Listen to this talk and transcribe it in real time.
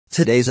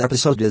Today's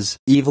episode is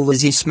Evil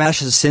Lizzie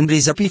smashes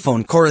Cindy's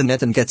Epiphone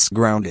Coronet and gets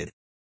grounded.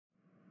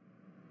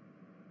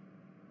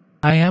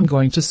 I am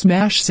going to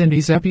smash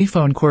Cindy's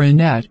Epiphone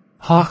Coronet.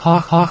 Ha ha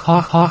ha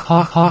ha ha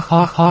ha ha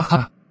ha ha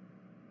ha.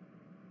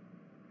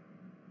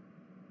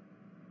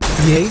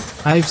 Yay,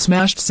 I've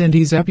smashed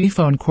Cindy's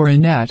Epiphone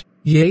Coronet.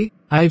 Yay,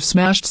 I've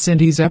smashed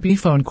Cindy's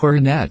Epiphone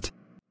Coronet.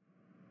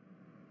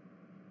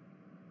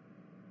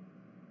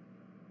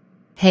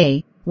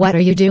 Hey, what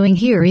are you doing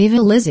here,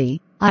 Evil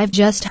Lizzie? I've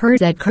just heard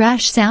that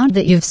crash sound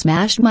that you've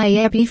smashed my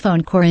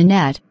Epiphone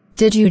Coronet.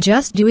 Did you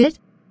just do it?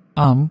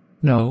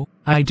 No,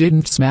 I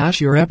didn't smash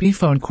your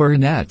Epiphone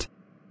Coronet.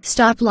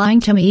 Stop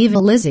lying to me,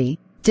 Evil Lizzie.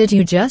 Did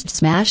you just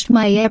smash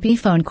my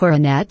Epiphone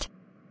Coronet?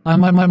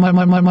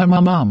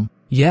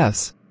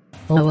 Yes.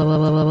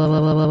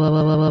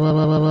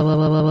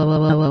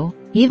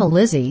 Evil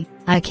Lizzie,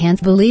 I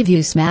can't believe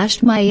you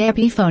smashed my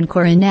Epiphone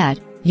Coronet.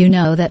 You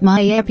know that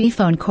my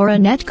Epiphone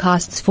Coronet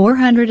costs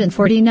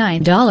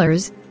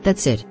 $449.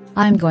 That's it.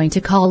 I'm going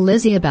to call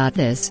Lizzie about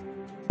this.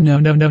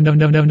 No.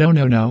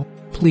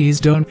 Please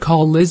don't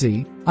call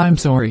Lizzie. I'm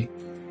sorry.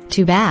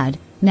 Too bad.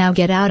 Now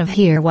get out of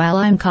here while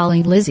I'm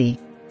calling Lizzie.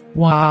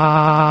 Wah.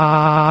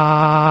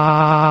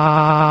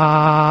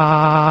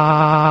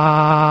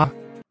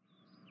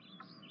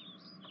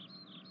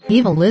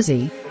 Evil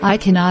Lizzie, I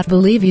cannot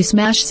believe you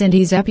smashed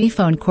Cindy's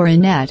Epiphone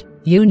Coronet.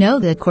 You know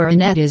that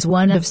Coronet is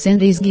one of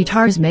Cindy's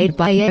guitars made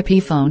by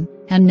Epiphone,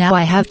 and now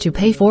I have to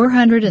pay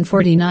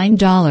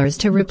 $449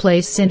 to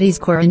replace Cindy's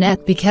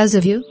Coronet because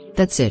of you.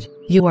 That's it.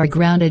 You are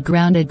grounded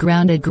for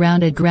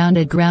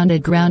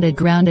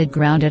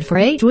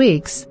 8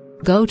 weeks.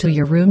 Go to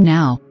your room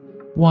now.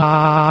 Wah.